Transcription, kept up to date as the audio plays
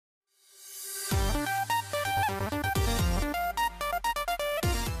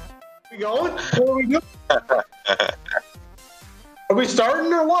We going? What are we doing? Are we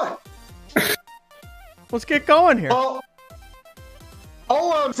starting or what? Let's get going here. Well,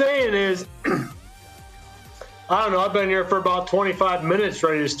 all I'm saying is, I don't know, I've been here for about 25 minutes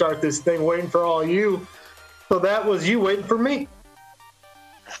ready to start this thing, waiting for all you. So that was you waiting for me.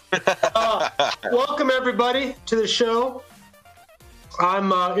 Welcome, everybody, to the show.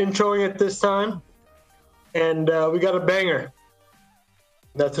 I'm introing it this time, and we got a banger.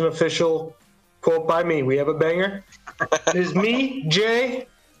 That's an official quote by me. We have a banger. It is me, Jay,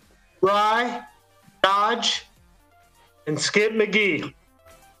 Rye, Dodge, and Skip McGee.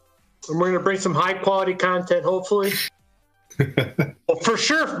 And we're going to bring some high-quality content, hopefully. Well, for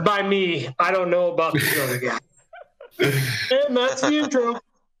sure by me. I don't know about this other guy. And that's the intro.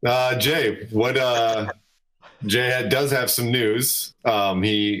 Jay, Jay does have some news.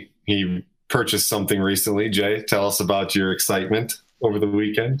 He purchased something recently. Jay, tell us about your excitement over the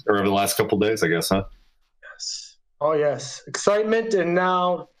weekend, or over the last couple of days, I guess, huh? Yes. Oh, yes. Excitement and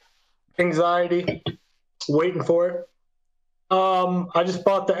now anxiety. Waiting for it. I just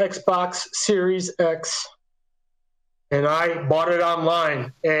bought the Xbox Series X, and I bought it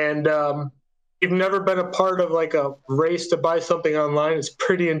online. And you've never been a part of like a race to buy something online. It's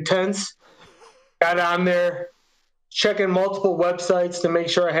pretty intense. Got on there, checking multiple websites to make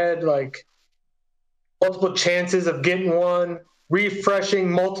sure I had like multiple chances of getting one,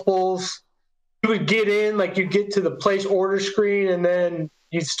 refreshing multiples. You would get in, like you get to the place order screen, and then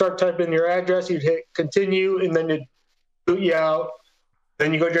you'd start typing in your address, you'd hit continue, and then it'd boot you out.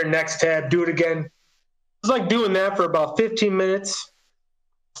 Then you go to your next tab, do it again. It was like doing that for about 15 minutes,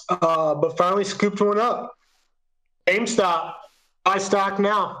 but finally scooped one up. GameStop, buy stock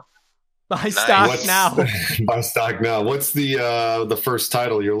now. Buy stock now. Buy stock now. What's the first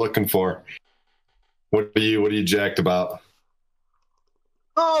title you're looking for? What are you jacked about?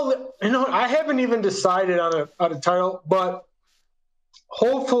 Oh, I haven't even decided on a title, but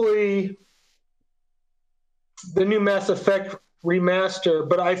hopefully the new Mass Effect remaster,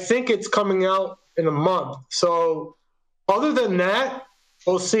 but I think it's coming out in a month. So other than that,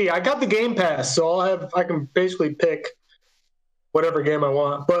 we'll see. I got the Game Pass, so I can basically pick whatever game I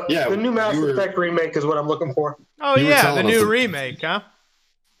want. But yeah, the new Mass Effect remake is what I'm looking for. Oh, yeah, the new remake, huh?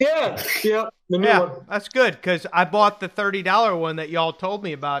 Yeah, the new one. That's good, because I bought the $30 one that y'all told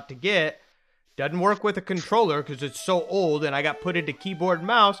me about to get. Doesn't work with a controller because it's so old, and I got put into keyboard and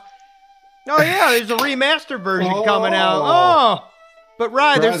mouse. Oh, yeah, there's a remastered version coming out. Oh, but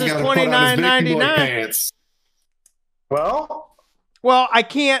there's this $29.99. Well, I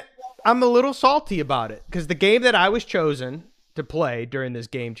can't. I'm a little salty about it because the game that I was chosen to play during this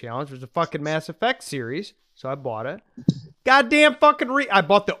game challenge was a fucking Mass Effect series, so I bought it. Goddamn fucking I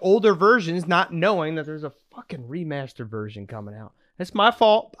bought the older versions not knowing that there's a fucking remastered version coming out. It's my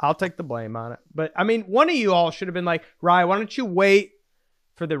fault. I'll take the blame on it. But, I mean, one of you all should have been like, Ryan, why don't you wait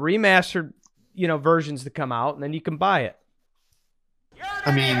for the remastered, versions to come out, and then you can buy it.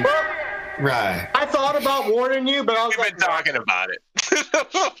 I mean, right. I thought about warning you, but We've been talking about it.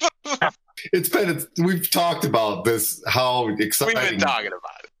 We've talked about this, how exciting. We've been talking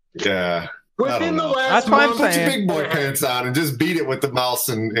about it. Yeah. Within the last month, put your big boy pants on and just beat it with the mouse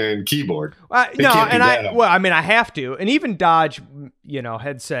and keyboard. I have to. And even Dodge,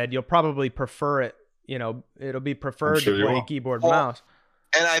 had said you'll probably prefer it. It'll be preferred to play keyboard and mouse.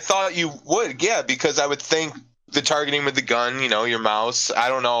 And I thought you would, yeah, because I would think the targeting with the gun, your mouse. I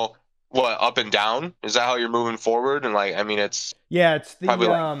don't know what, up and down. Is that how you're moving forward? And it's it's the probably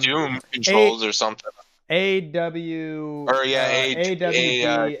like Doom controls or something. AW or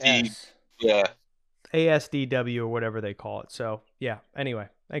AWDS. Yeah. ASDW or whatever they call it. So, yeah. Anyway,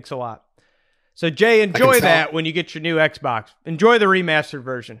 thanks a lot. So, Jay, enjoy that when you get your new Xbox. Enjoy the remastered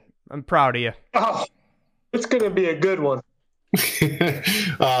version. I'm proud of you. Oh, it's going to be a good one.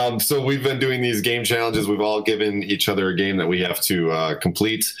 So we've been doing these game challenges. We've all given each other a game that we have to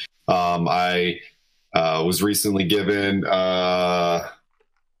complete. I was recently given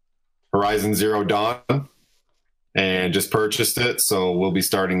Horizon Zero Dawn. And just purchased it, so we'll be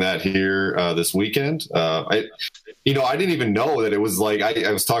starting that here this weekend. I didn't even know that it was like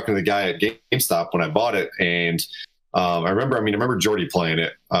I was talking to the guy at GameStop when I bought it, and I remember Jordy playing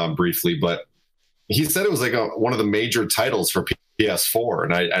it briefly, but he said it was like one of the major titles for PS4,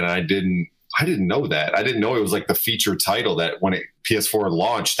 and I didn't know that. I didn't know it was like the feature title that when PS4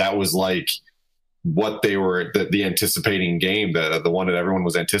 launched, that was like what they were the anticipating game, the one that everyone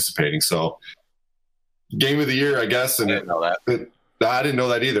was anticipating. So. Game of the year, I guess, and I didn't know that. I didn't know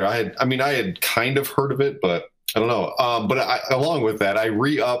that either. I had kind of heard of it, but I don't know. But along with that, I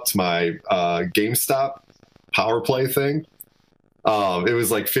re-upped my GameStop Power Play thing, It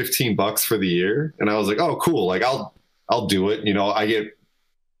was like $15 for the year, and I was like, oh, cool. Like I'll do it. You know, I think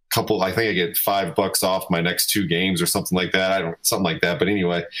I get $5 off my next 2 games or something like that. Something like that. But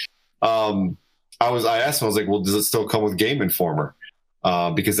anyway, I asked him, I was like, well, does it still come with Game Informer?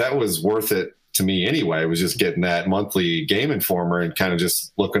 Because that was worth it to me anyway. It was just getting that monthly Game Informer and kind of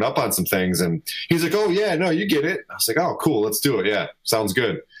just looking up on some things. And he's like, oh yeah, no, you get it. I was like, oh, cool. Let's do it. Yeah. Sounds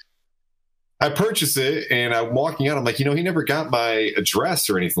good. I purchased it and I'm walking out. I'm like, he never got my address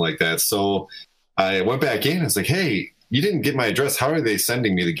or anything like that. So I went back in. I was like, hey, you didn't get my address. How are they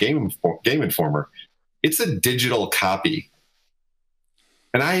sending me the Game Informer? It's a digital copy.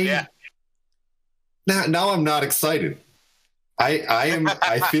 And now I'm not excited.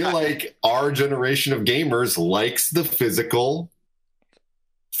 I feel like our generation of gamers likes the physical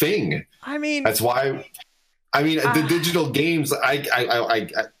thing. I mean, that's why. I mean, the digital games, I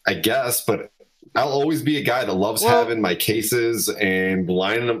guess, but I'll always be a guy that loves having my cases and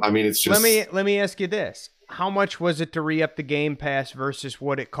lining them. I mean, it's just. Let me ask you this: how much was it to re-up the Game Pass versus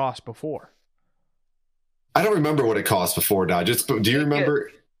what it cost before? I don't remember what it cost before, Dodge. Do you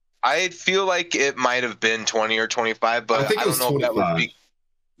remember? I feel like it might have been 20 or 25, but I don't know if that would be.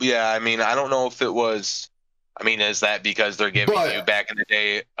 Yeah, I mean, I don't know if it was. I mean, is that because they're giving you back in the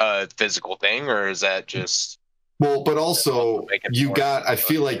day a physical thing, or is that just? Well, but also I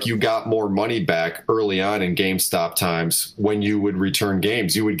feel like you got more money back early on in GameStop times when you would return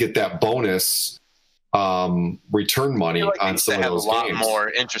games. You would get that bonus return money on some of those games. A lot more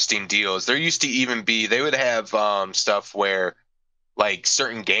interesting deals. There used to even be, they would have stuff where like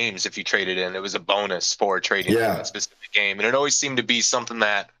certain games, if you traded in, it was a bonus for trading in a specific game. And it always seemed to be something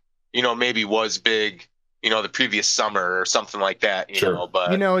that, maybe was big, the previous summer or something like that, you know,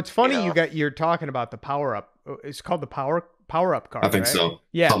 but it's funny you're talking about the power up. It's called the power up card. I think so.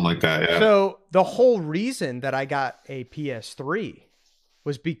 Yeah. Something like that. Yeah. So the whole reason that I got a PS3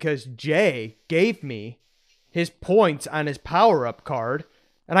 was because Jay gave me his points on his power up card,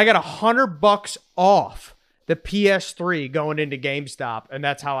 and I got $100 off the PS3 going into GameStop, and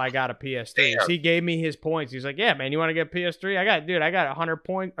that's how I got a PS3. So he gave me his points. He's like, "Yeah, man, you want to get a PS3? I got 100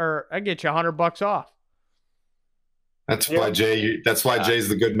 points, or I get you $100 off." That's why Jay. That's why Jay's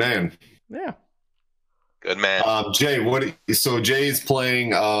the good man. Yeah. Good man. Jay, so Jay's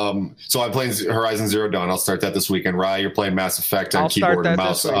playing. So I'm playing Horizon Zero Dawn. I'll start that this weekend. Rye, you're playing Mass Effect on keyboard and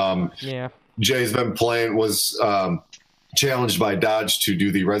mouse. Yeah. Jay's been playing. Was challenged by Dodge to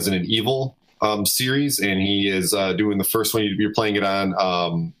do the Resident Evil series, and he is doing the first one. You're playing it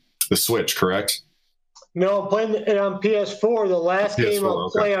on the Switch, correct? No, I'm playing it on PS4. The last game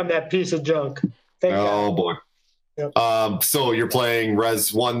I'll play on that piece of junk. Thank God. Boy. Yep. So you're playing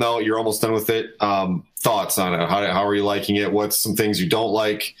Res 1, though. You're almost done with it. Thoughts on it? How are you liking it? What's some things you don't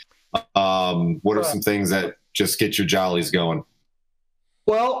like? What are some things that just get your jollies going?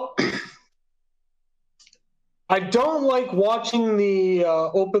 Well, I don't like watching the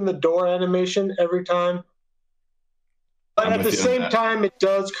open the door animation every time. But at the same time, it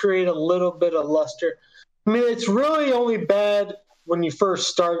does create a little bit of luster. I mean, it's really only bad when you first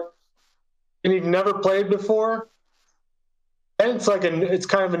start and you've never played before. And it's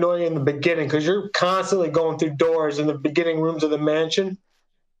kind of annoying in the beginning because you're constantly going through doors in the beginning rooms of the mansion.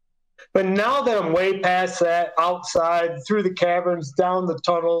 But now that I'm way past that, outside, through the caverns, down the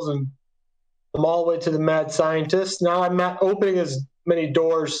tunnels, and I'm all the way to the mad scientist, now I'm not opening as many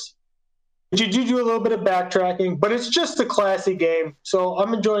doors. But you do a little bit of backtracking, but it's just a classy game, so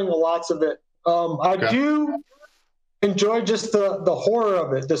I'm enjoying lots of it. I do enjoy just the horror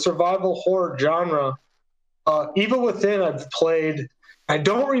of it, the survival horror genre. Evil Within I've played. I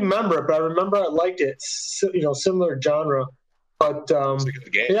don't remember it, but I remember I liked it. Similar genre. But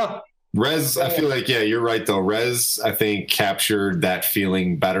yeah. Rez, I feel like, you're right though. Rez, I think, captured that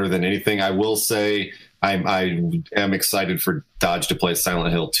feeling better than anything. I will say I am excited for Dodge to play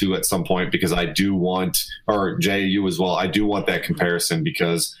Silent Hill 2 at some point because I do want, or Jay, you as well, I do want that comparison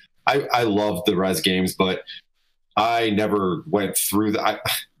because I love the Rez games, but I never went through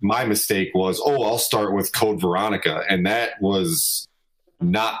my mistake was, I'll start with Code Veronica. And that was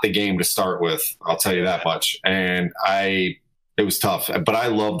not the game to start with. I'll tell you that much. And it was tough, but I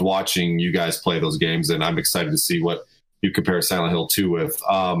loved watching you guys play those games. And I'm excited to see what you compare Silent Hill 2 with.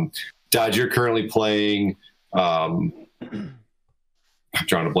 Dodge, you're currently playing, I'm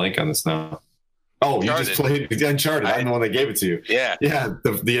drawing a blank on this now. Oh, Uncharted. You just played Uncharted. I'm the one that gave it to you. Yeah. Yeah,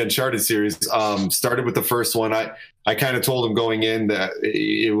 the Uncharted series. Started with the first one. I kind of told him going in that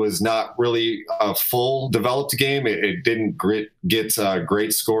it was not really a full developed game. It didn't get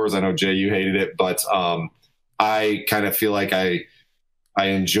great scores. I know, Jay, you hated it, but I kind of feel like I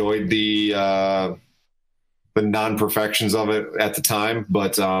enjoyed the non-perfections of it at the time,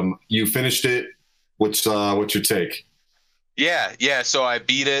 but you finished it. What's your take? Yeah. So I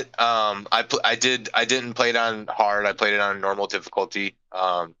beat it. I didn't play it on hard. I played it on normal difficulty.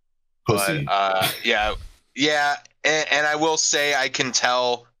 Pussy. But yeah. And I will say I can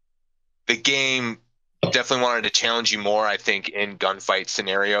tell the game definitely wanted to challenge you more, I think, in gunfight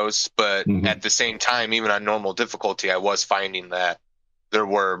scenarios. But at the same time, even on normal difficulty, I was finding that there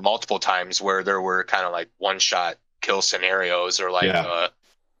were multiple times where there were kind of like one-shot kill scenarios, or like,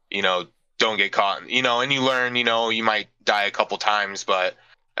 don't get caught, and you learn, you might die a couple times,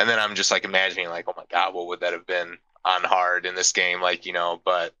 and then I'm just like imagining like, oh my God, what would that have been on hard in this game? Like,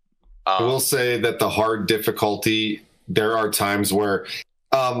 but I will say that the hard difficulty, there are times where,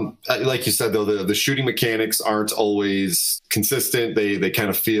 like you said, though, the shooting mechanics aren't always consistent. They kind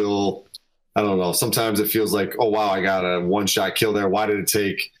of feel, I don't know, sometimes it feels like, oh, wow, I got a one-shot kill there. Why did it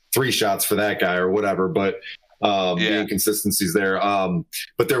take 3 shots for that guy or whatever? But the inconsistencies there.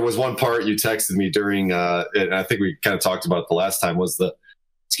 But there was one part you texted me during, and I think we kind of talked about it the last time, was the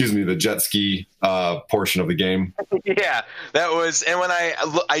jet ski portion of the game. Yeah, that was, and when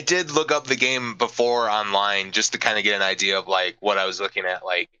I did look up the game before online just to kind of get an idea of like what I was looking at,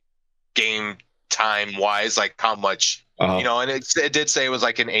 like game time wise, like how much, and it did say it was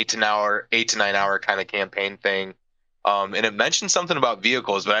like an 8 to 9 hour kind of campaign thing. And it mentioned something about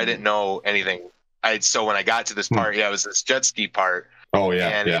vehicles, but I didn't know anything. So when I got to this part, it was this jet ski part. Oh yeah,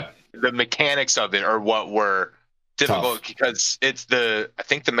 and the mechanics of it are what were difficult, because I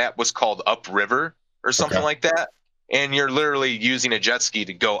think the map was called Upriver or something like that, and you're literally using a jet ski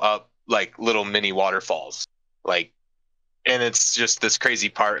to go up like little mini waterfalls, like, and it's just this crazy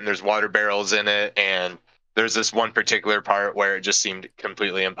part, and there's water barrels in it, and there's this one particular part where it just seemed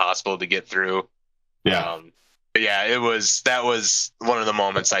completely impossible to get through. But yeah, that was one of the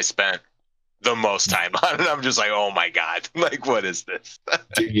moments I spent the most time on it. I'm just like, oh my God, like, what is this?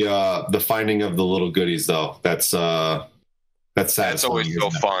 The finding of the little goodies, though, that's satisfying. That's always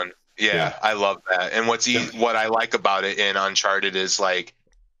so fun. Yeah, I love that. And what I like about it in Uncharted is like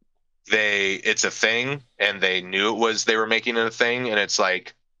it's a thing, and they knew they were making it a thing, and it's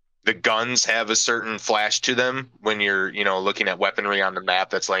like the guns have a certain flash to them when you're looking at weaponry on the map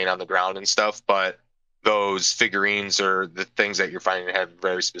that's laying on the ground and stuff, but those figurines or the things that you're finding have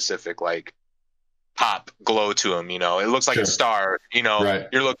very specific like pop glow to them. It looks like a star.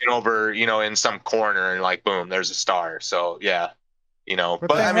 You're looking over in some corner, and like, boom, there's a star. So yeah,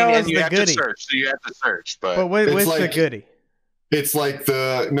 but I mean, and you have to search. But what's the goodie? It's like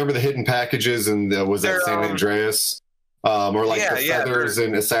remember the hidden packages, and was that San Andreas, or like the feathers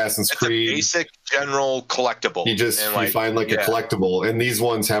in Assassin's Creed? A basic general collectible. You find like a collectible, and these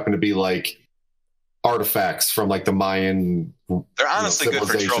ones happen to be like artifacts from like the Mayan. They're honestly good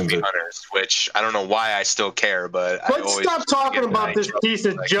for trophy hunters, which I don't know why I still care, but let's stop talking about this piece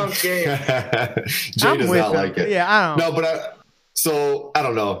of junk game. Jay does not like it. Yeah, I don't know. No, I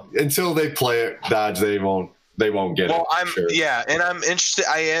don't know. Until they play it, Dodge, they won't get it. And I'm interested.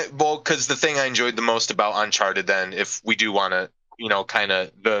 Because the thing I enjoyed the most about Uncharted, then, if we do want to, kind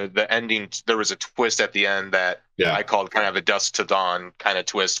of the ending, there was a twist at the end that I called kind of a dusk to dawn kind of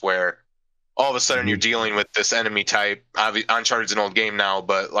twist, where all of a sudden you're dealing with this enemy type. Uncharted's an old game now,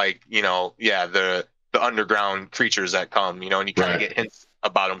 but like, the underground creatures that come, and you kind of get hints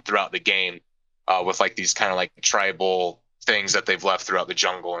about them throughout the game, with like these kind of like tribal things that they've left throughout the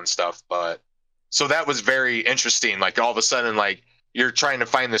jungle and stuff. But so that was very interesting. Like, all of a sudden, like, you're trying to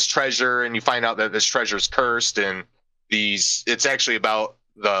find this treasure, and you find out that this treasure is cursed, and it's actually about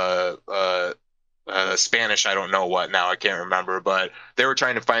the Spanish, I don't know what now, I can't remember, but they were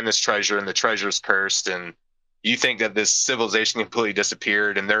trying to find this treasure, and the treasure's cursed, and you think that this civilization completely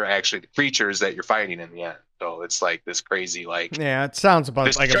disappeared, and they're actually the creatures that you're fighting in the end. So it's like this crazy, like, it sounds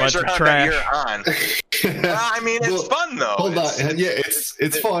like a bunch of trash. I mean, it's fun though. Hold on,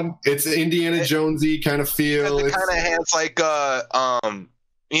 it's fun. It's Indiana Jonesy kind of feel. It kind of has like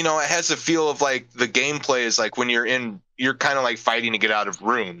it has a feel of like the gameplay is like when you're kind of like fighting to get out of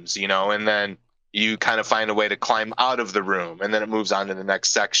rooms, and then you kind of find a way to climb out of the room, and then it moves on to the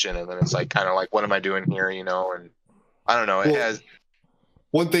next section, and then it's like kind of like, what am I doing here, and I don't know. It has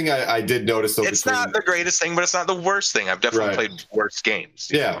one thing I did notice, though. It's not the greatest thing, but it's not the worst thing. I've definitely played worse games.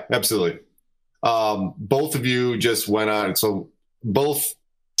 Yeah, absolutely. Both of you just went on. So both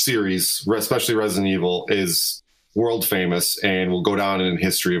series, especially Resident Evil, is world famous and will go down in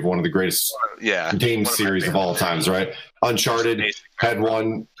history of one of the greatest game series of all times, right? Uncharted has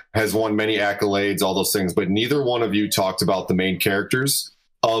won many accolades, all those things, but neither one of you talked about the main characters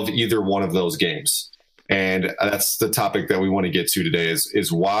of either one of those games. And that's the topic that we want to get to today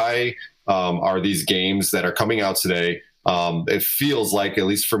is why are these games that are coming out today, it feels like, at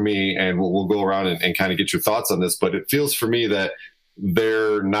least for me, and we'll go around and kind of get your thoughts on this, but it feels for me that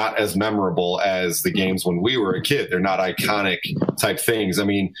they're not as memorable as the games when we were a kid. They're not iconic type things. I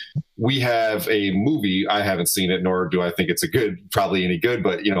mean, we have a movie, I haven't seen it, nor do I think it's probably any good,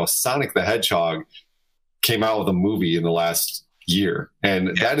 but Sonic the Hedgehog came out with a movie in the last year.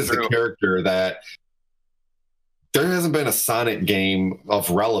 And that is a character that there hasn't been a Sonic game of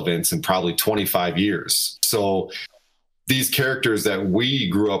relevance in probably 25 years. So these characters that we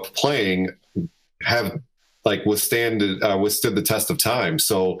grew up playing have withstood the test of time.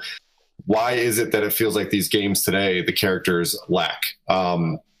 So why is it that it feels like these games today, the characters lack?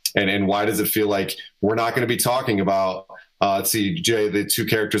 And why does it feel like we're not going to be talking about, let's see, Jay, the two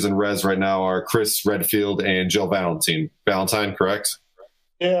characters in Res right now are Chris Redfield and Jill Valentine, correct?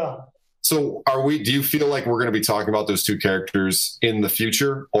 Yeah. So do you feel like we're going to be talking about those two characters in the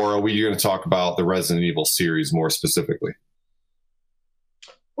future, or are we going to talk about the Resident Evil series more specifically?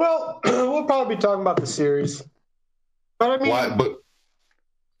 Well, we'll probably be talking about the series. But I mean, why? But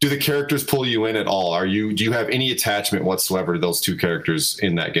do the characters pull you in at all? Do you have any attachment whatsoever to those two characters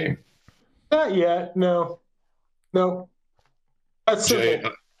in that game? Not yet. No. That's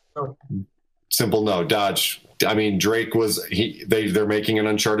simple. No. Simple no. Dodge. I mean, Drake they're making an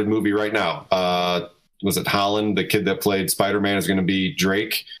Uncharted movie right now. Was it Holland, the kid that played Spider-Man, is going to be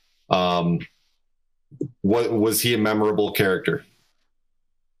Drake? What was he a memorable character?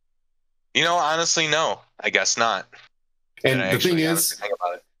 Honestly, no. I guess not. And the thing is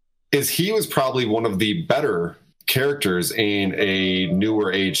he was probably one of the better characters in a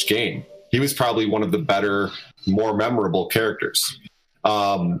newer age game. He was probably one of the better, more memorable characters.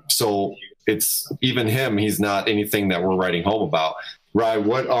 So it's even him. He's not anything that we're writing home about. Rye,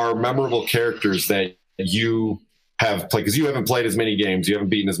 what are memorable characters that you have played? Because you haven't played as many games. You haven't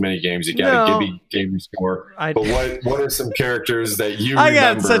beaten as many games. You got to give me game score. But what are some characters that you remember?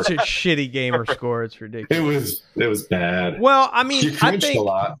 I got such a shitty gamer score. It's ridiculous. It was bad. Well, I mean, you crunched a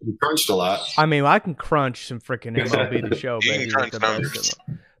lot. I mean, I can crunch some freaking MLB The Show, baby.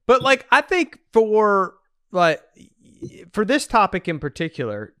 But I think for this topic in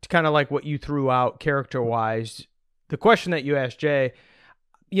particular, to kind of like what you threw out character-wise, the question that you asked Jay,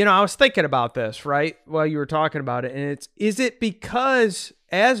 I was thinking about this, right, while you were talking about it, and is it because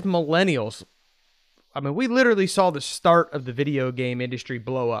as millennials, I mean, we literally saw the start of the video game industry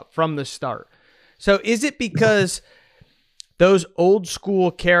blow up from the start. So is it because those old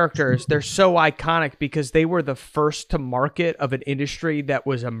school characters, they're so iconic because they were the first to market of an industry that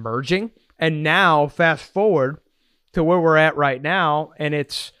was emerging? And now, fast forward to where we're at right now, and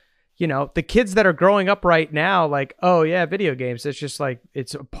it's, the kids that are growing up right now, like, oh yeah, video games, it's just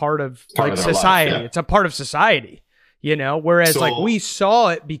it's a part of society. Life, yeah. It's a part of society, whereas we saw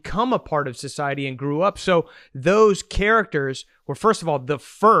it become a part of society and grew up. So those characters were, first of all, the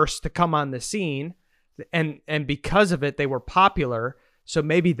first to come on the scene, and because of it, they were popular. So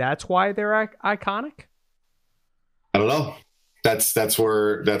maybe that's why they're iconic. I don't know. That's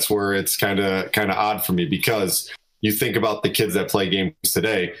where it's kind of odd for me, because you think about the kids that play games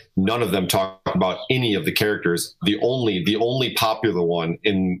today, none of them talk about any of the characters. The only popular one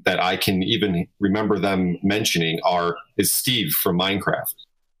in that I can even remember them mentioning is Steve from Minecraft.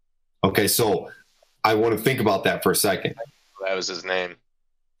 Okay, so I want to think about that for a second. That was his name.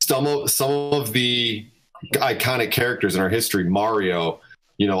 Some of the iconic characters in our history, Mario,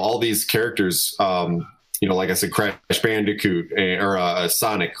 all these characters, like I said, Crash Bandicoot or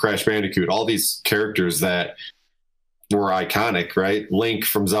Sonic, Crash Bandicoot, all these characters that were iconic, right? Link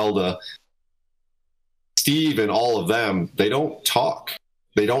from Zelda, Steve, and all of them, they don't talk.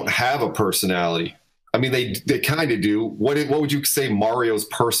 They don't have a personality. I mean, they kind of do. What would you say Mario's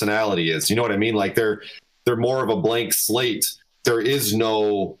personality is? You know what I mean? Like they're more of a blank slate. There is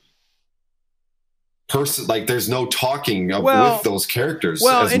no person, there's no talking with those characters.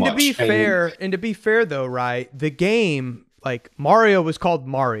 Well, as and much. To be fair though, right? The game, Mario was called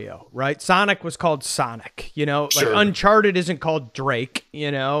Mario, right? Sonic was called Sonic, Sure. Uncharted isn't called Drake,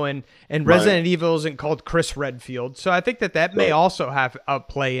 and Resident Evil isn't called Chris Redfield. So I think that may also have a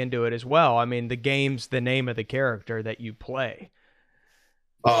play into it as well. I mean, the game's the name of the character that you play.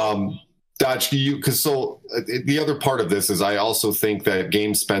 Dodge, the other part of this is I also think that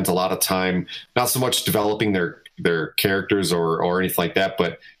games spent a lot of time, not so much developing their characters or anything like that,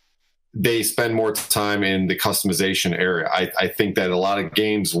 but they spend more time in the customization area. I think that a lot of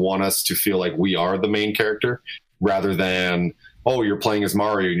games want us to feel like we are the main character rather than, oh, you're playing as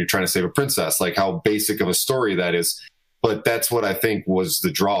Mario and you're trying to save a princess. Like how basic of a story that is. But that's what I think was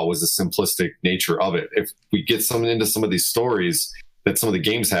the draw, was the simplistic nature of it. If we get into some of these stories that some of the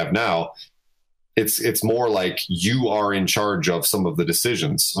games have now, it's more like you are in charge of some of the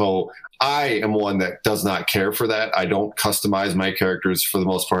decisions. So I am one that does not care for that. I don't customize my characters for the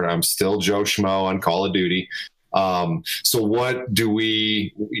most part. I'm still Joe Schmo on Call of Duty. So what do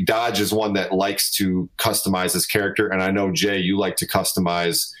Dodge is one that likes to customize his character. And I know, Jay, you like to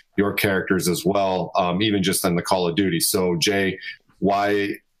customize your characters as well, even just on the Call of Duty. So Jay,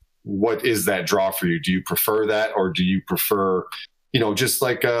 what is that draw for you? Do you prefer that, or do you prefer, just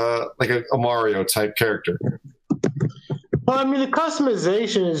like a Mario type character? Well, I mean, the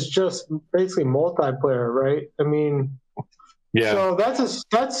customization is just basically multiplayer, right? I mean, yeah. So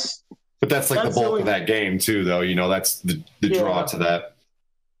but that's like the bulk of that game too, though. That's the draw to that.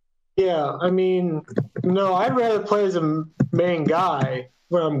 Yeah, I mean, no, I'd rather play as a main guy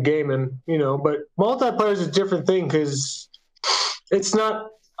when I'm gaming, but multiplayer is a different thing because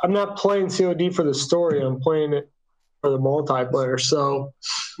I'm not playing COD for the story. I'm playing it for the multiplayer. So,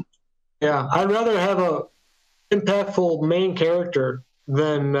 yeah, I'd rather have a impactful main character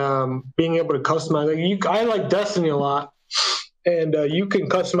than being able to customize. I like Destiny a lot, and you can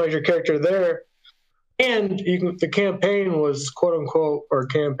customize your character there. And the campaign was quote unquote,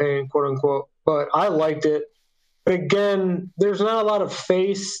 but I liked it. But again, there's not a lot of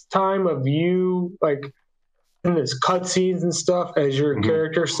face time of you like in this cutscenes and stuff as your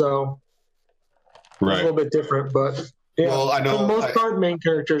character, so right. It's a little bit different. But yeah, well, I know for the most part, main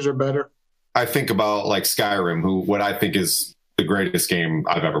characters are better. I think about like Skyrim, what I think is the greatest game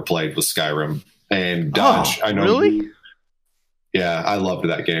I've ever played was Skyrim. And Dodge, I know. Really? Yeah, I loved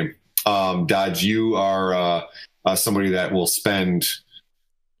that game. Dodge, you are somebody that will spend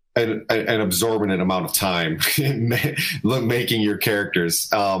an absorbent amount of time making your characters.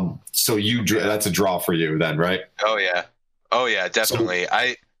 So that's a draw for you then, right? Oh yeah, definitely.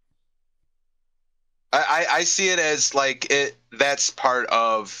 So, I see it as like that's part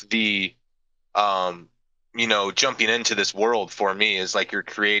of the jumping into this world for me is like you're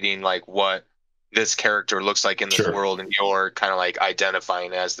creating like what this character looks like in this world, and you're kind of like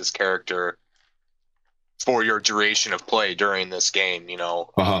identifying as this character for your duration of play during this game,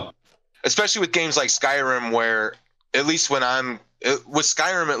 especially with games like Skyrim, where at least with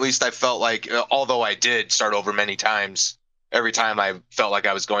Skyrim, at least I felt like, although I did start over many times, every time I felt like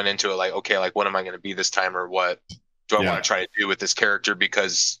I was going into it, like, okay, like what am I going to be this time, or what do I want to try to do with this character?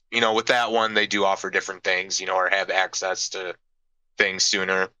 Because, with that one, they do offer different things, or have access to things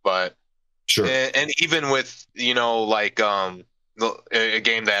sooner, but sure. And even with, like a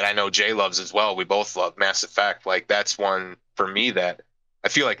game that I know Jay loves as well, we both love, Mass Effect. Like that's one for me that I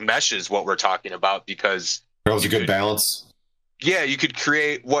feel like meshes what we're talking about, because that was a good balance. Yeah, you could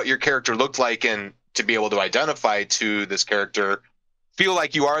create what your character looked like, and to be able to identify to this character, feel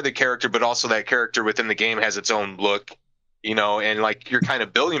like you are the character, but also that character within the game has its own look, and like you're kind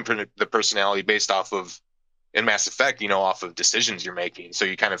of building the personality based off of, in Mass Effect, off of decisions you're making. So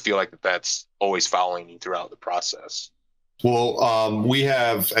you kind of feel like that's always following you throughout the process. Well, we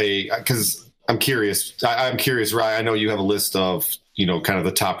have because I'm curious, Ryan, I know you have a list of, kind of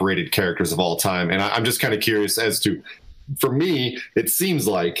the top rated characters of all time. And I'm just kind of curious as to, for me, it seems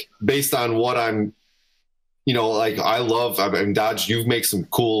like based on what I'm, like Dodge, you make some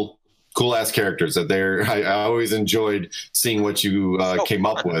cool ass characters that I always enjoyed seeing what you came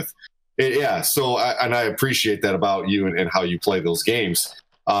up with. So I appreciate that about you and how you play those games.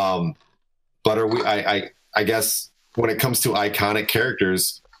 But I guess when it comes to iconic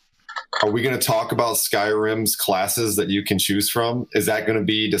characters, are we going to talk about Skyrim's classes that you can choose from? Is that going to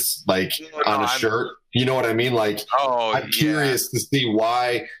be just like on a shirt? You know what I mean? Like, I'm curious to see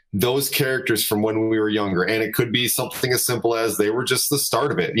why those characters from when we were younger, and it could be something as simple as they were just the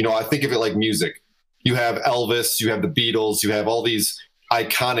start of it. I think of it like music. You have Elvis, you have the Beatles, you have all these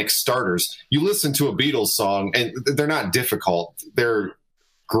iconic starters. You listen to a Beatles song and they're not difficult. They're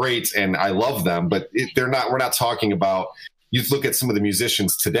great and I love them, but we're not talking about, you look at some of the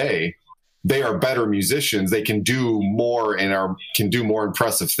musicians today, they are better musicians. They can do more and can do more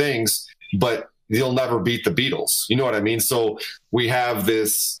impressive things, but they'll never beat the Beatles. You know what I mean? So we have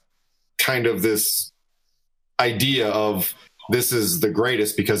this idea of this is the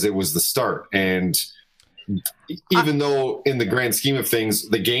greatest because it was the start. And even though in the grand scheme of things,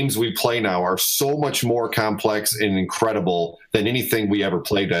 the games we play now are so much more complex and incredible than anything we ever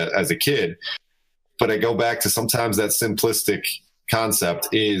played as a kid. But I go back to sometimes that simplistic concept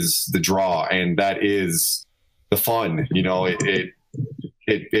is the draw, and that is the fun. It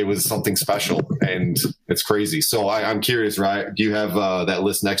it was something special, and it's crazy. So I'm curious, right? Do you have that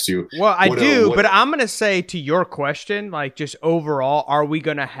list next to you? Well, I do, but I'm going to say to your question, like just overall, are we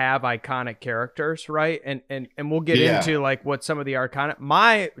going to have iconic characters, right? And we'll get into like what some of the iconic.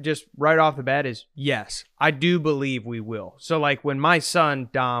 My just right off the bat is yes, I do believe we will. So like when my son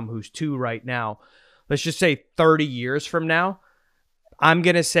Dom, who's 2 right now, let's just say 30 years from now, I'm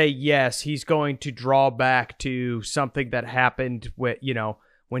going to say yes, he's going to draw back to something that happened with,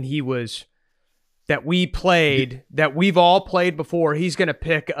 when he was, that we played, that we've all played before. He's going to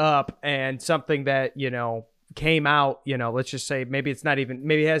pick up, and something that, came out, let's just say maybe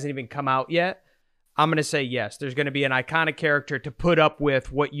it hasn't even come out yet. I'm going to say yes, there's going to be an iconic character to put up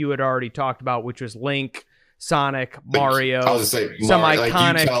with what you had already talked about, which was Link, Sonic, Mario, some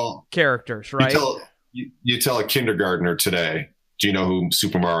iconic characters, right? You tell a kindergartner today, do you know who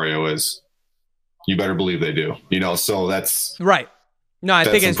Super Mario is? You better believe they do. So that's right. No, I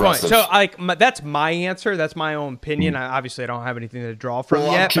think it's impressive. fine. So that's my answer. That's my own opinion. Obviously, I don't have anything to draw from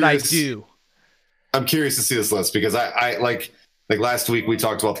yet, but I do. I'm curious to see this list because I like last week we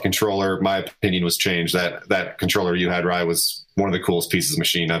talked about the controller. My opinion was changed. That controller you had, Rye, was one of the coolest pieces of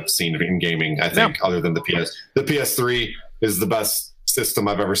machine I've seen in gaming. I think, other than the PS. The PS3 is the best system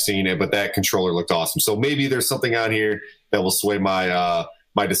I've ever seen it, but that controller looked awesome. So maybe there's something on here that will sway my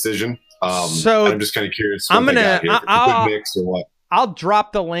my decision. So I'm just kind of curious. I'll mix or what. I'll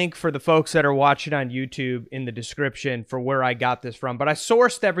drop the link for the folks that are watching on YouTube in the description for where I got this from. But I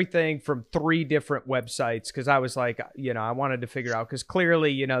sourced everything from 3 different websites because I was like, I wanted to figure out, because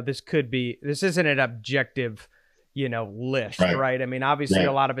clearly, this isn't an objective, list, right? I mean, obviously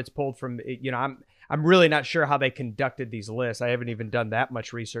a lot of it's pulled from, I'm really not sure how they conducted these lists. I haven't even done that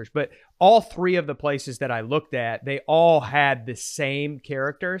much research, but all 3 of the places that I looked at, they all had the same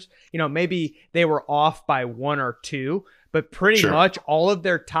characters. Maybe they were off by 1 or 2, but pretty much all of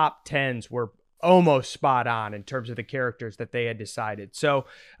their top 10s were almost spot on in terms of the characters that they had decided. So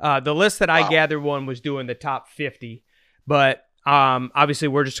the list that I gathered was doing the top 50, but obviously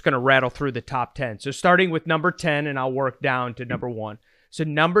we're just going to rattle through the top 10. So starting with number 10, and I'll work down to number 1. So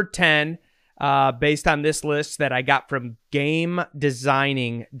number 10, based on this list that I got from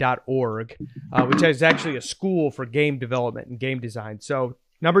gamedesigning.org, which is actually a school for game development and game design. So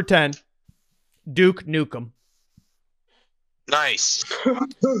number 10, Duke Nukem. Nice.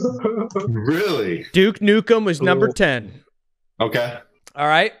 Really? Duke Nukem was number 10. Okay. All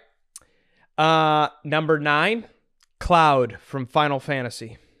right. Number 9, Cloud from Final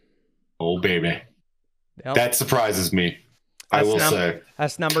Fantasy. Oh, baby. Yep. That surprises me. I will say.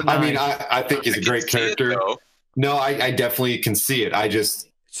 That's number 9. I mean, I think he's a great character. No, I definitely can see it.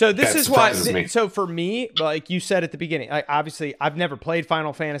 So this is why. So for me, like you said at the beginning, obviously I've never played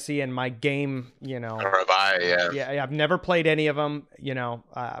Final Fantasy, and my game, I've never played any of them.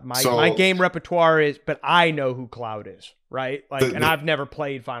 My game repertoire is, but I know who Cloud is, right? And I've never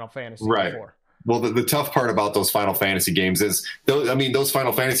played Final Fantasy before. Well, the tough part about those Final Fantasy games is, those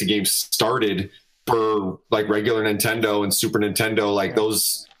Final Fantasy games started for like regular Nintendo and Super Nintendo,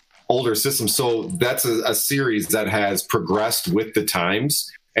 those older systems. So that's a series that has progressed with the times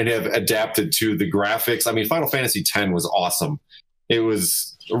and have adapted to the graphics. I mean, Final Fantasy X was awesome. It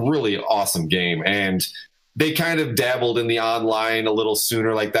was a really awesome game. And they kind of dabbled in the online a little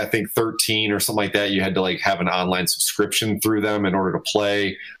sooner, like I think 13 or something like that. You had to have an online subscription through them in order to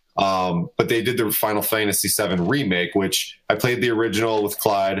play. But they did the Final Fantasy VII remake, which I played the original with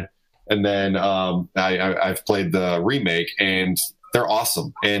Clyde. And then I've played the remake, and they're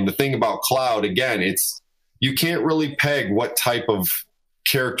awesome. And the thing about Cloud, again, you can't really peg what type of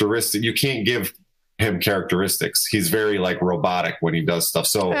characteristic. You can't give him characteristics. He's very robotic when he does stuff.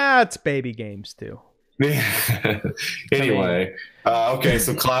 So it's baby games too. Anyway, okay,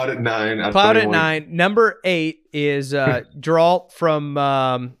 so Cloud at 9. Cloud at 9. Number 8 is Geralt from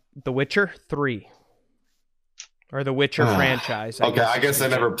The Witcher 3. Or the Witcher franchise. I guess I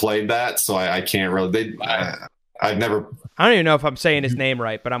never played that, so I can't really. I've never. I don't even know if I'm saying his name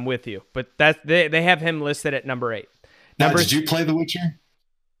right, but I'm with you. But they have him listed at number 8. Did you play The Witcher?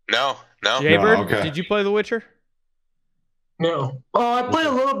 No. Jaybird, no, okay. Did you play The Witcher? No. Oh, I played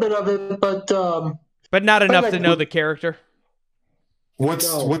a little bit of it, but not enough to know the character. What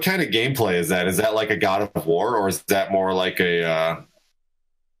kind of gameplay is that? Is that like a God of War, or is that more like a?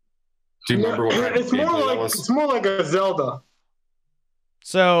 Do you remember what it's more like that was? It's more like a Zelda.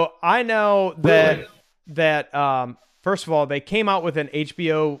 So I know that first of all, they came out with an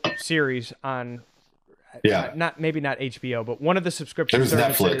HBO series on. Maybe not HBO, but one of the subscription services.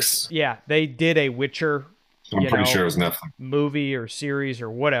 Netflix. Yeah, they did a Witcher. I'm pretty sure it was Netflix movie or series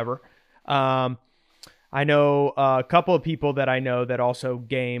or whatever. I know a couple of people that I know that also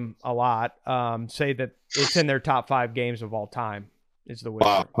game a lot say that it's in their top 5 games of all time. Is The Witcher.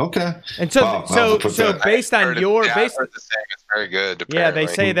 Wow. Okay. And so, Wow. so based on your, it's very good. Apparently. Yeah, they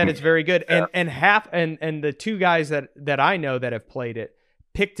say that it's very good, and the 2 guys that I know that have played it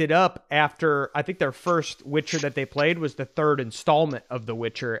picked it up after, I think their first Witcher that they played was the 3rd installment of The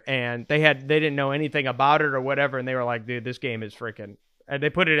Witcher, and they didn't know anything about it or whatever, and they were like, dude, this game is freaking, and they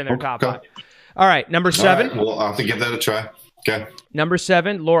put it in their top 5. All right, number 7. Right, well, I'll have to give that a try. Okay. Number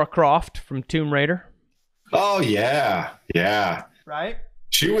 7, Lara Croft from Tomb Raider. Oh yeah. Right?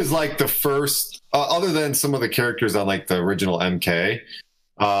 She was like the first, other than some of the characters on like the original MK.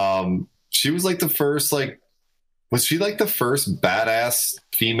 She was like the first, like, was she like the first badass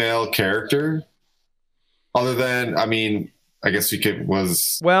female character? Other than, I mean, I guess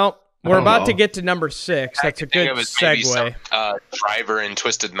Well, we're about to get to number 6. That's a good segue. Some, Driver in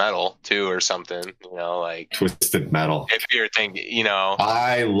Twisted Metal too, or something. You know, like Twisted Metal. If you're thinking, you know,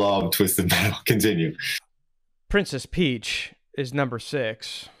 I love Twisted Metal. Continue. Princess Peach is number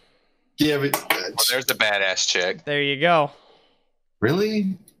 6. Yeah, but there's the badass chick. There you go.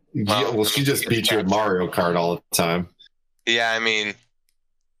 Really? Well, she just beat you at Mario Kart all the time. Yeah, I mean,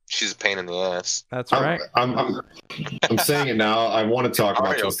 she's a pain in the ass. That's right. I'm saying it now. I want to talk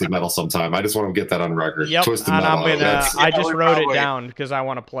about Twisted Metal sometime. I just want to get that on record. Yep, Twisted and Metal. I just wrote it down because I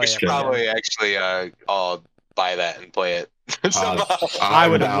want to play it. We should probably actually all buy that and play it. I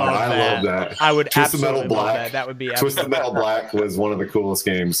would love that. I would Twisted absolutely Metal Black. love that. That would be Twisted Metal Black was one of the coolest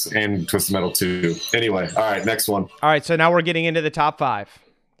games, and Twisted Metal 2. Anyway, all right, next one. All right, so now we're getting into the top 5.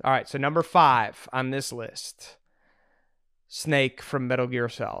 All right, so number 5 on this list, Snake from Metal Gear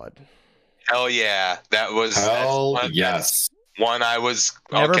Solid. Hell yeah, that was yes. One I was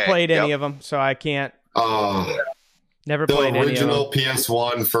never played any of them, so I can't. Never played any of them. The original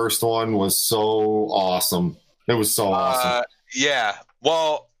PS1 first one was so awesome. It was so awesome. Yeah.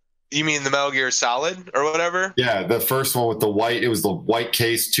 Well, you mean the Metal Gear Solid or whatever? Yeah, the first one with the white. It was the white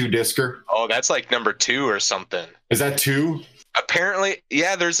case 2-discer. Oh, that's like number 2 or something. Is that 2? Apparently,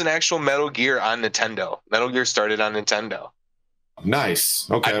 yeah. There's an actual Metal Gear on Nintendo. Metal Gear started on Nintendo. Nice.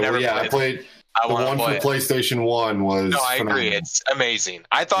 Okay. Well, yeah, I played. The one for PlayStation 1 was. No, I agree. It's amazing.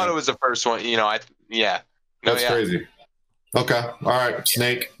 I thought it was the first one. You know, That's crazy. Okay. All right,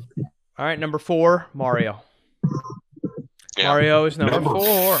 Snake. All right, number 4, Mario. Yeah. Mario is number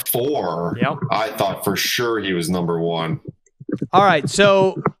 4. 4. Yep. I thought for sure he was number 1. All right,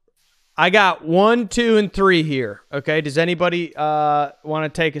 so I got 1, 2, and 3 here. Okay, does anybody want to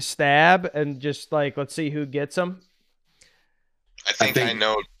take a stab and just like let's see who gets them? I think I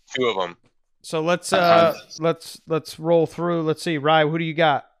know 2 of them. So let's roll through. Let's see, Rye, who do you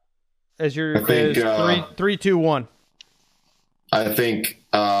got as your 3, 2, 1? I think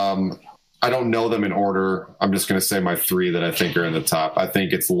I don't know them in order. I'm just going to say my 3 that I think are in the top. I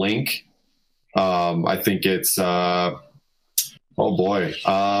think it's Link. I think it's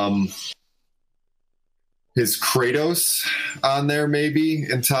his Kratos on there maybe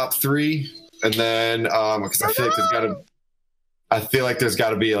in top 3, and then because I feel like there's got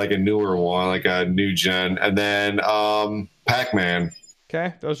to be like a newer one, like a new gen, and then Pac-Man.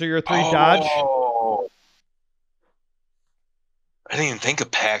 Okay, those are your 3. Dodge. I didn't even think of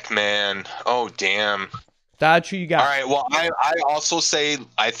Pac-Man. Oh, damn. Dodge, who you got? All right, well, I also say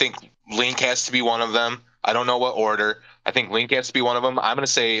I think Link has to be one of them. I don't know what order. I think Link has to be one of them. I'm going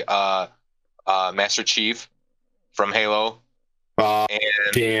to say Master Chief from Halo.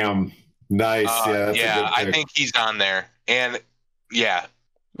 Damn. Nice. I think he's on there. And, yeah.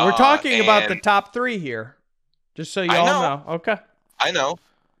 We're talking about the top 3 here, just so you all know. Okay. I know.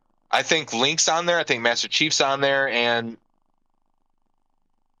 I think Link's on there. I think Master Chief's on there. And,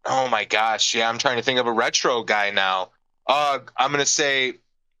 oh, my gosh. Yeah, I'm trying to think of a retro guy now. I'm going to say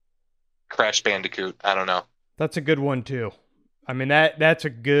Crash Bandicoot. I don't know. That's a good one, too. I mean, that's a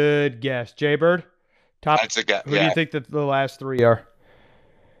good guess. Jaybird? That's a guess. Who do you think that the last 3 are?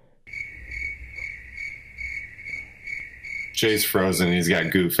 Jay's frozen. He's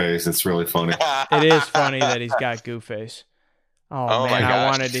got goo face. It's really funny. It is funny that he's got goo face. Oh man, I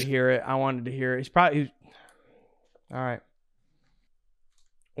wanted to hear it. He's probably all right.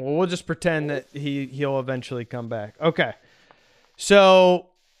 Well, we'll just pretend that he'll eventually come back. Okay. So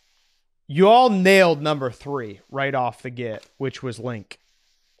you all nailed number 3 right off the get, which was Link.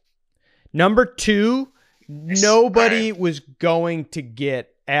 Number 2, nobody was going to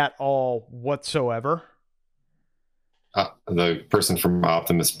get at all whatsoever. The person from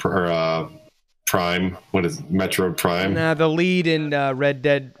Optimus Prime, what is it, Metro Prime? Nah, the lead in Red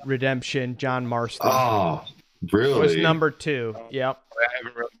Dead Redemption, John Marston. Oh, Really? was number 2. Yep. I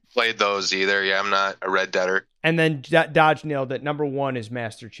haven't really played those either. Yeah, I'm not a Red Deader. And then Dodge nailed it. Number 1 is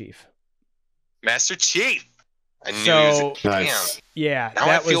Master Chief. Master Chief. I knew So- he was a Nice. damn. Yeah, Now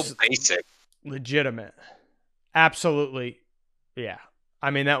that I feel was basic. legitimate. Absolutely. Yeah. I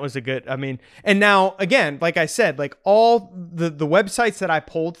mean, that was a good, and now again, like I said, like all the websites that I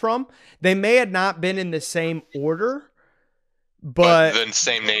pulled from, they may have not been in the same order, but the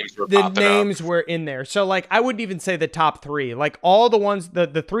same names were the popping names up. were in there. So like, I wouldn't even say the top 3, like all the ones,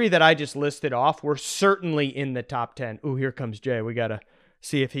 the 3 that I just listed off were certainly in the top 10. Ooh, here comes Jay. We got to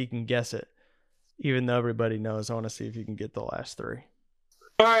see if he can guess it. Even though everybody knows, I want to see if you can get the last 3.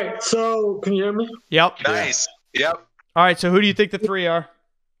 All right, so can you hear me? Yep. Nice. Yep. All right. So who do you think the 3 are?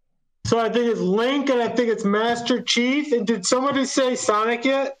 So I think it's Link and I think it's Master Chief. And did somebody say Sonic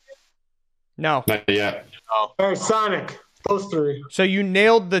yet? No. Not yet. All right, Sonic. Those 3. So you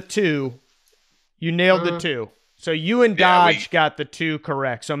nailed the 2. You nailed the 2. So you and Dodge got the 2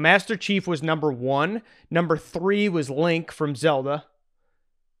 correct. So Master Chief was number 1. Number 3 was Link from Zelda.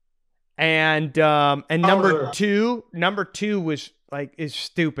 And number 2 was like is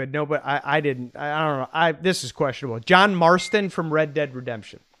stupid. No, but I don't know. This is questionable. John Marston from Red Dead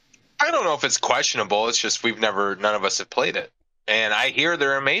Redemption. I don't know if it's questionable. It's just none of us have played it. And I hear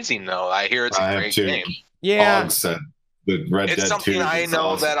they're amazing, though. I hear it's a great game. Yeah. Og said the Red Dead 2 It's something I know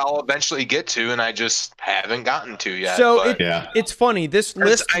awesome. that I'll eventually get to, and I just haven't gotten to yet. So but it's funny. This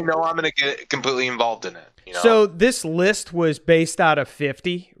list, I know I'm going to get completely involved in it. You know? So this list was based out of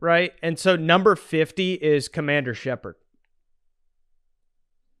 50, right? And so number 50 is Commander Shepard.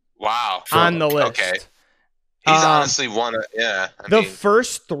 Wow. On the list. Okay. He's honestly one of, yeah. The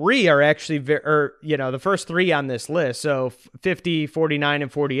first 3 are actually, the first 3 on this list. So 50, 49,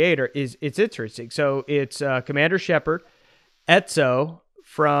 and 48 it's interesting. So it's Commander Shepard, Ezio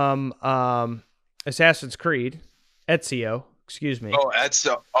from Assassin's Creed, excuse me. Oh,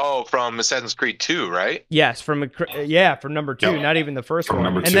 Ezio. Oh, from Assassin's Creed 2, right? Yes, from number 2, not even the first one.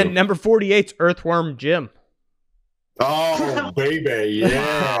 Number and 2. then number 48's Earthworm Jim. Oh, baby,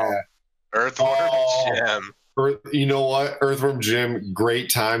 yeah. Earthworm Jim. You know what? Earthworm Jim,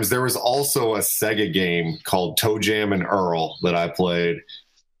 great times. There was also a Sega game called Toe Jam and Earl that I played,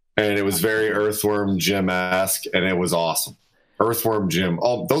 and it was very Earthworm Jim-esque, and it was awesome. Earthworm Jim.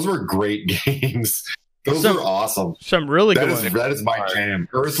 Oh, those were great games. Those were awesome. Some really good ones. That is my jam.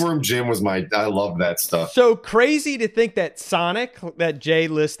 Earthworm Jim was I love that stuff. So crazy to think that Sonic, that Jay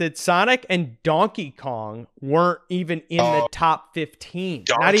listed, Sonic and Donkey Kong weren't even in the top 15.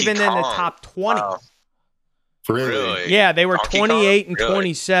 Not even in the top 20. Wow. Really? Yeah, they were Donkey 28 Kong? and Really?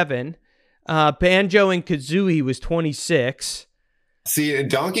 27. Banjo and Kazooie was 26. See, and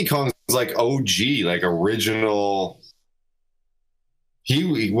Donkey Kong was like OG, like original.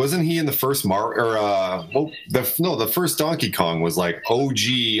 He wasn't he in the first the first Donkey Kong was like OG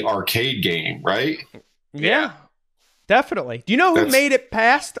arcade game, right? Yeah, definitely. Do you know who made it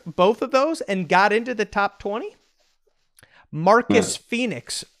past both of those and got into the top 20? Marcus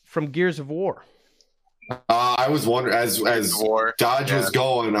Phoenix from Gears of War. I was wondering as Dodge was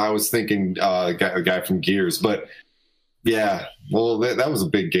going, I was thinking a guy from Gears, but yeah, well that was a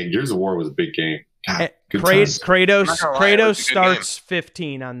big game. Gears of War was a big game. God, Kratos starts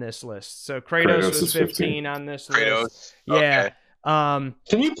 15 on this list. So Kratos was 15 on this list. Yeah. Okay.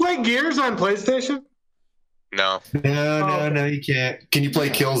 Can you play Gears on PlayStation? No. No, you can't. Can you play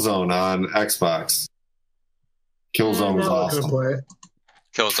Killzone on Xbox? Killzone was awesome.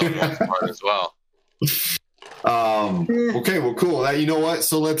 Killzone was fun as well. Okay, well, cool. You know what?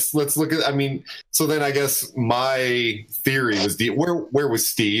 So let's look at. So then I guess my theory was where was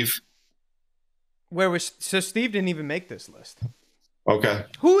Steve? So Steve didn't even make this list. Okay.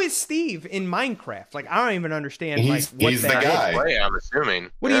 Who is Steve in Minecraft? Like, I don't even understand. He's the guy. I'm assuming.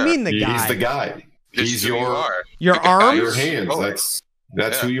 What do you mean the guy? He's the guy. He's your arms, your hands.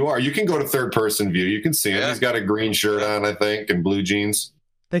 That's who you are. You can go to third person view. You can see him. Yeah. He's got a green shirt on, I think, and blue jeans.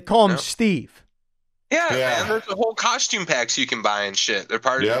 They call him Steve. Yeah, man. There's a whole costume packs you can buy and shit. They're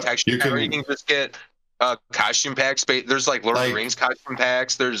part of the protection. You can just get costume packs. There's like Lord of the Rings costume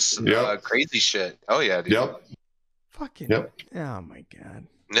packs. There's crazy shit. Oh yeah, dude. Yep. Fucking. Yep. Oh my god.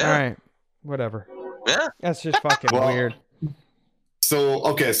 Yeah. All right. Whatever. Yeah. That's just fucking weird. So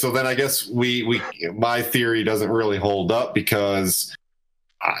okay, so then I guess my theory doesn't really hold up because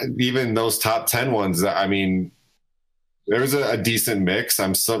even those top 10 ones, there's a decent mix.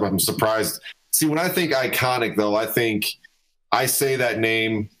 I'm surprised. See, when I think iconic, though, I say that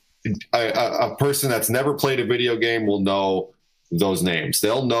name. A person that's never played a video game will know those names.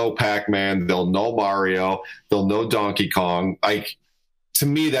 They'll know Pac-Man. They'll know Mario. They'll know Donkey Kong. To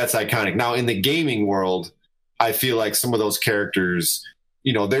me, that's iconic. Now, in the gaming world, I feel like some of those characters,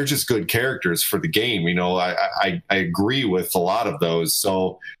 they're just good characters for the game. I agree with a lot of those.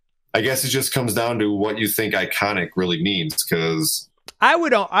 So I guess it just comes down to what you think iconic really means. Because I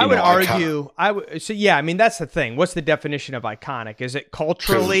would argue. So yeah, I mean, that's the thing. What's the definition of iconic? Is it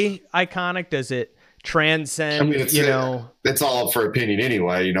culturally iconic? Does it transcend? It's all up for opinion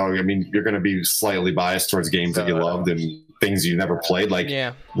anyway. I mean, you're going to be slightly biased towards games that you loved and things you never played. Like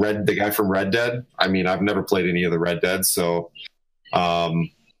the guy from Red Dead. I mean, I've never played any of the Red Dead, so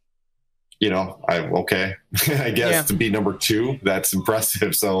I guess to be number 2, that's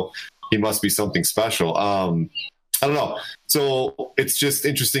impressive. So he must be something special. I don't know. So it's just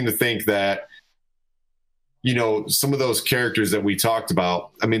interesting to think that, some of those characters that we talked about,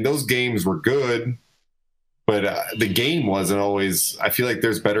 I mean, those games were good, but the game wasn't always. I feel like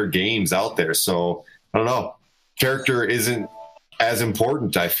there's better games out there. So I don't know. Character isn't as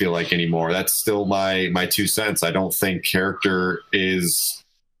important, I feel like, anymore. That's still my 2 cents. I don't think character is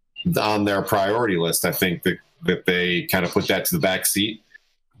on their priority list. I think that they kind of put that to the back seat.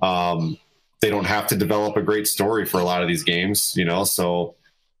 They don't have to develop a great story for a lot of these games, so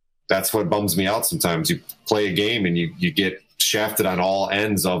that's what bums me out sometimes. You play a game and you get shafted on all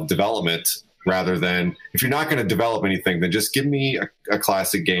ends of development, rather than, if you're not going to develop anything, then just give me a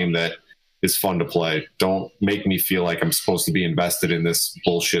classic game that is fun to play. Don't make me feel like I'm supposed to be invested in this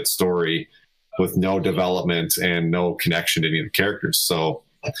bullshit story with no development and no connection to any of the characters. So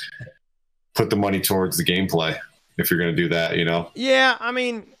put the money towards the gameplay if you're going to do that, Yeah, I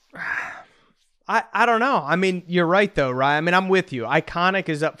mean, I don't know. I mean, you're right though, right? I mean, I'm with you. Iconic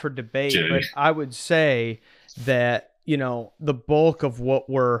is up for debate, but I would say that, the bulk of what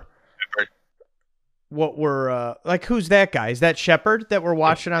we're like, who's that guy? Is that Shepard that we're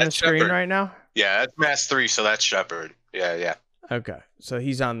watching on the screen right now? Yeah, that's Mass 3, so that's Shepard. Yeah. Okay, so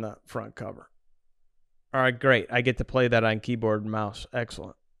he's on the front cover. All right, great. I get to play that on keyboard and mouse.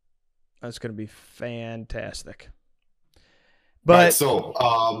 Excellent. That's going to be fantastic. But right, so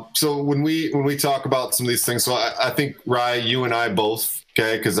when we talk about some of these things, so I think, Rye, you and I both,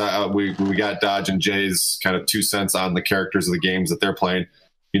 okay, because we got Dodge and Jay's kind of 2 cents on the characters of the games that they're playing.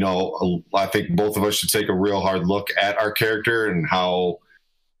 I think both of us should take a real hard look at our character and how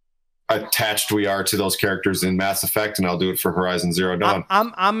attached we are to those characters in Mass Effect, and I'll do it for Horizon Zero Dawn.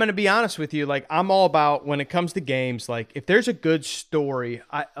 I'm going to be honest with you. Like, I'm all about, when it comes to games, like, if there's a good story,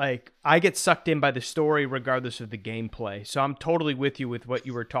 I get sucked in by the story regardless of the gameplay. So I'm totally with you with what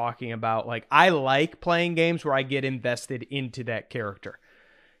you were talking about. Like, I like playing games where I get invested into that character.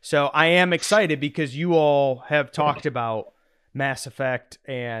 So I am excited because you all have talked about Mass Effect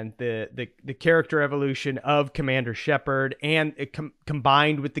and the character evolution of Commander Shepard, and it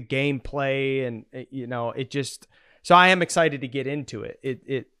combined with the gameplay, and it just, so I am excited to get into it.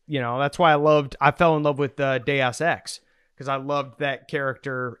 That's why I fell in love with Deus Ex, because I loved that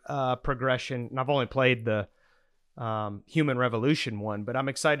character progression, and I've only played the Human Revolution one, but I'm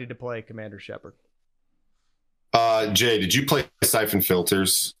excited to play Commander Shepard. Jay, did you play Siphon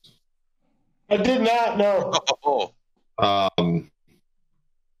Filters? I did not know.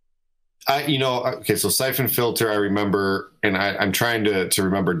 So Siphon Filter, I remember, and I'm trying to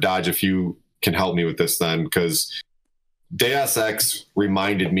remember, Dodge, if you can help me with this then, because Deus Ex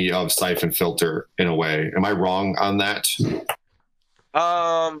reminded me of Siphon Filter in a way. Am I wrong on that?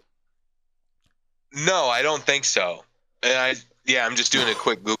 No, I don't think so. And I'm just doing a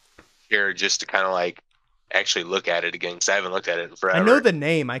quick Google here just to kind of like actually look at it again, because I haven't looked at it in forever. I know the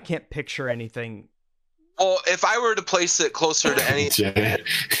name. I can't picture anything. Well, if I were to place it closer to any, and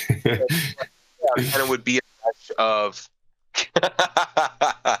it would be a mesh of. I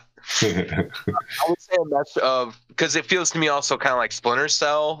would say a mesh of, because it feels to me also kind of like Splinter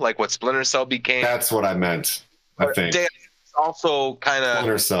Cell, like what Splinter Cell became. That's what I meant. I think it's also kind of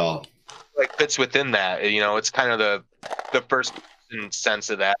Splinter Cell, like, fits within that. It's kind of the first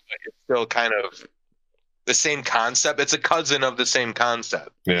sense of that, but it's still kind of the same concept. It's a cousin of the same concept.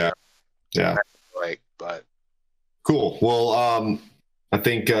 Yeah. But cool. Well, I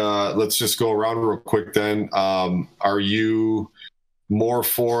think let's just go around real quick then. Are you more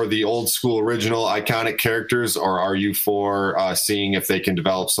for the old school original iconic characters, or are you for seeing if they can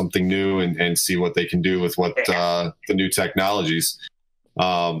develop something new and see what they can do with what the new technologies?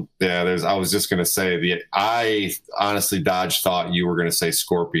 I was just going to say, I honestly, Dodge, thought you were going to say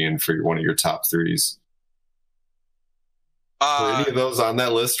Scorpion for one of your top threes. Were any of those on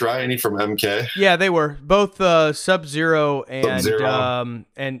that list, right? Any from MK? Yeah, they were. Both Sub-Zero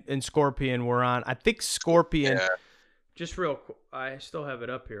and Scorpion were on. I think Scorpion, just real quick, I still have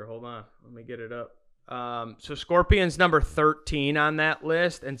it up here. Hold on. Let me get it up. So Scorpion's number 13 on that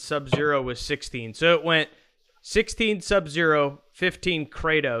list, and Sub-Zero was 16. So it went 16 Sub-Zero, 15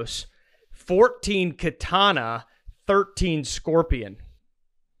 Kratos, 14 Katana, 13 Scorpion.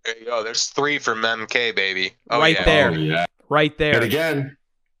 There you go. There's 3 from MK, baby. Right there. Oh, yeah. Right there. And again,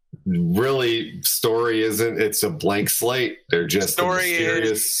 really, story isn't. It's a blank slate. They're just story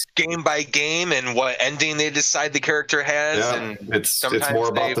mysterious. Is game by game and what ending they decide the character has. Yeah, and it's more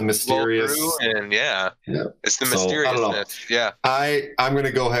about the mysterious. And it's the So, mysteriousness. Yeah. I'm going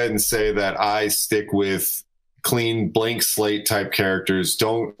to go ahead and say that I stick with clean blank slate type characters.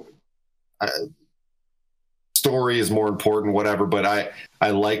 Story is more important, whatever, but I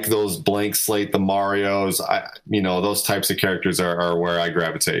like those blank slate, the Marios, those types of characters are where I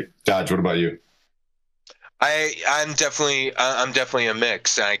gravitate. Dodge, what about you? I'm definitely a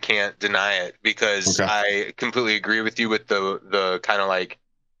mix, and I can't deny it, because I completely agree with you with the kind of like,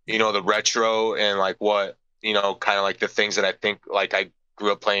 the retro and like what, kind of like the things that I think, like I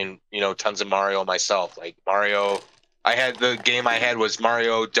grew up playing, tons of Mario myself, like Mario. The game I had was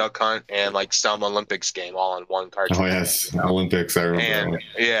Mario, Duck Hunt, and like some Olympics game all on one cartridge. Oh yes, Olympics. I remember.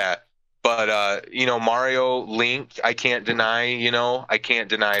 And but Mario, Link, I can't deny. I can't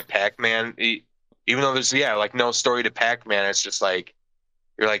deny Pac-Man. Even though there's like no story to Pac-Man, it's just like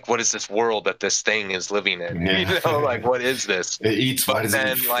you're like, what is this world that this thing is living in? Yeah. Like what is this? It eats. Why does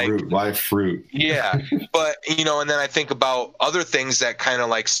it eat fruit? Why fruit? Yeah, but and then I think about other things that kind of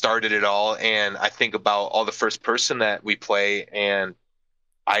like started it all, and I think about all the first person that we play, and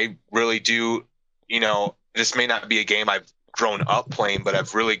I really do. This may not be a game I've grown up playing, but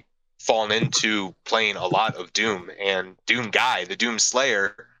I've really fallen into playing a lot of Doom and Doom Guy, the Doom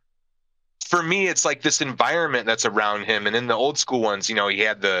Slayer. For me, it's like this environment that's around him. And in the old school ones, he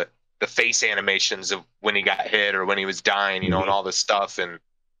had the face animations of when he got hit or when he was dying, and all this stuff. And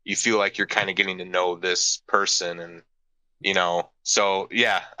you feel like you're kind of getting to know this person. And, so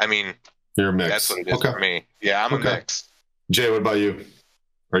yeah, I mean, you're a mix. That's what it is for me. Yeah, I'm a mix. Jay, what about you?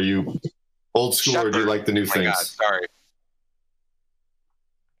 Are you old school or do you like the new things? God, sorry.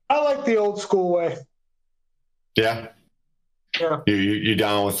 I like the old school way. Yeah. Yeah. You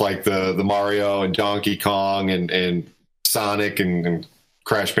down with like the Mario and Donkey Kong and Sonic and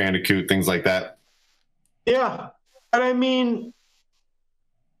Crash Bandicoot, things like that? Yeah. And I mean,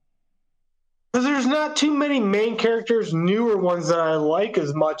 because there's not too many main characters, newer ones that I like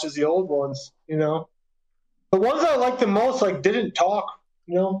as much as the old ones, The ones I like the most, like, didn't talk,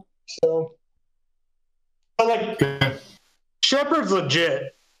 So, but like, Shepard's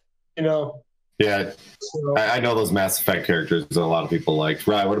legit, Yeah, I know those Mass Effect characters that a lot of people like.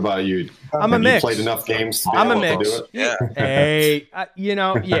 Ryan, what about you? I'm a mix. You played enough games to be I'm a able mix. to do it? Yeah. Hey, I mean,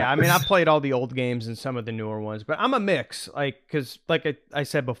 I played all the old games and some of the newer ones, but I'm a mix. Like, because like I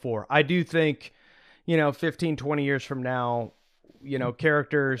said before, I do think, 15, 20 years from now,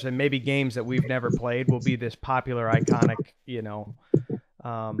 characters and maybe games that we've never played will be this popular, iconic,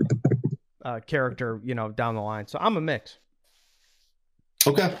 character, down the line. So I'm a mix.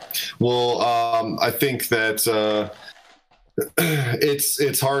 Okay. Well, I think that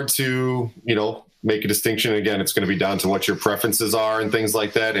it's hard to, make a distinction. Again, it's going to be down to what your preferences are and things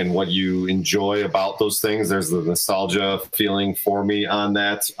like that and what you enjoy about those things. There's the nostalgia feeling for me on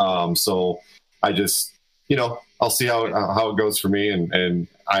that. So I just, I'll see how it goes for me. And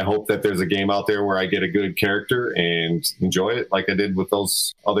I hope that there's a game out there where I get a good character and enjoy it like I did with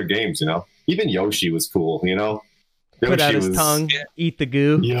those other games, Even Yoshi was cool, Put out his tongue, eat the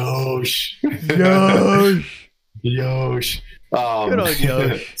goo. Yosh. Yosh. Good old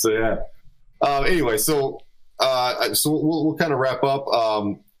Yosh. So, yeah. Anyway, so we'll kind of wrap up.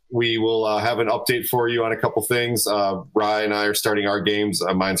 We will have an update for you on a couple things. Rye and I are starting our games.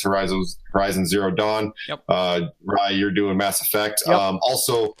 Mine's Horizon Zero Dawn. Yep. Rye, you're doing Mass Effect. Yep.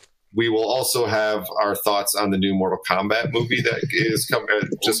 Also, we will also have our thoughts on the new Mortal Kombat movie that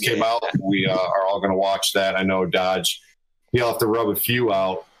just came out. We are all going to watch that. I know Dodge, he'll have to rub a few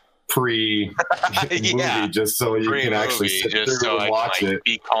out pre movie just so you can actually sit through and watch it.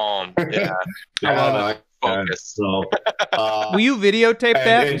 Be calm. Yeah. Focus. So, will you videotape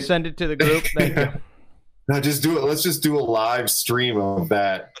that and send it to the group? Thank you. No, just do it. Let's just do a live stream of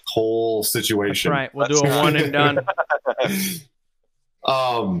that whole situation. That's right. We'll do a one and done.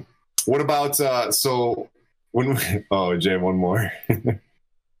 What about Jay, one more.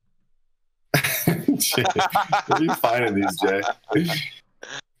 Jay, where are you finding these, Jay?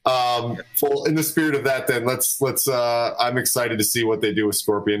 Well, in the spirit of that, then let's I'm excited to see what they do with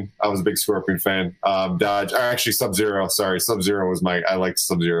Scorpion. I was a big Scorpion fan. Dodge, or actually Sub-Zero. Sorry, Sub-Zero was I liked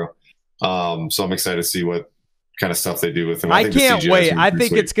Sub-Zero. So I'm excited to see what kind of stuff they do with him. I can't wait. I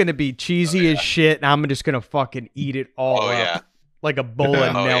think it's going to be cheesy as shit, and I'm just going to fucking eat it all up. Yeah. Like a bowl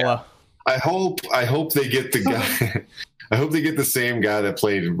of Nella. I hope they get the guy. I hope they get the same guy that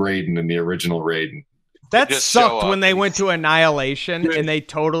played Raiden in the original Raiden. That sucked when they went to Annihilation and they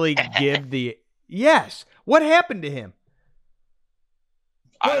totally give the yes. What happened to him?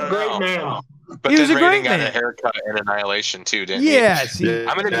 What a great man. But he was a great man. Got a haircut in Annihilation too, didn't he? Yes.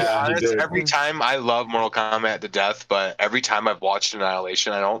 I'm gonna be honest. Every time I love Mortal Kombat to death, but every time I've watched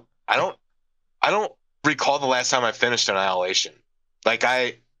Annihilation, I don't recall the last time I finished Annihilation. Like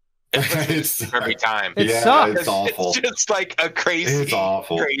it's every time. It sucks. It's awful. It's just like a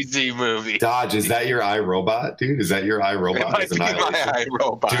crazy movie. Dodge, is that your iRobot, dude? Is that your iRobot? It might be my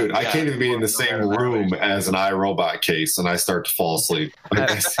iRobot. Dude, I can't even be in the same room as an iRobot case, and I start to fall asleep.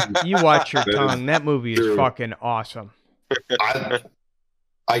 You watch your tongue. That movie is fucking awesome.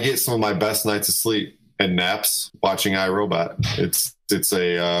 I get some of my best nights of sleep and naps watching iRobot.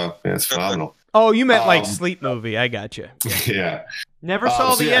 It's phenomenal. Oh, you meant like sleep movie. I got you. Yeah. Never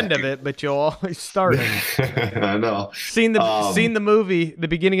saw the end of it, but you'll always start it. I know. Seen the movie, the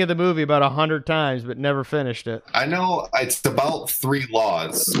beginning of the movie about 100 times, but never finished it. I know it's about 3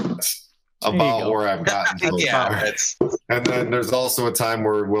 laws about where I've gotten so far. And then there's also a time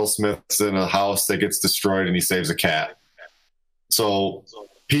where Will Smith's in a house that gets destroyed and he saves a cat. So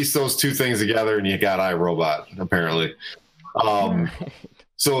piece those 2 things together and you got iRobot, apparently.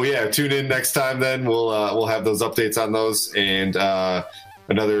 So yeah, tune in next time. Then we'll have those updates on those, and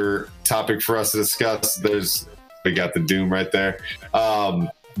another topic for us to discuss. We got the Doom right there.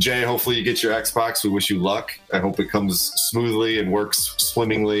 Jay, hopefully you get your Xbox. We wish you luck. I hope it comes smoothly and works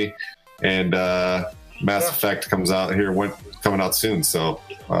swimmingly. And Mass Effect coming out soon. So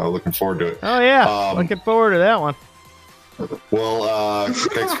looking forward to it. Oh yeah, looking forward to that one. Well,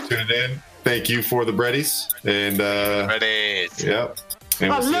 thanks for tuning in. Thank you for the breadies and breadies. Yep. And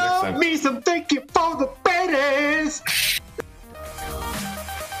we'll see you next time. Me some thank you for the breadies.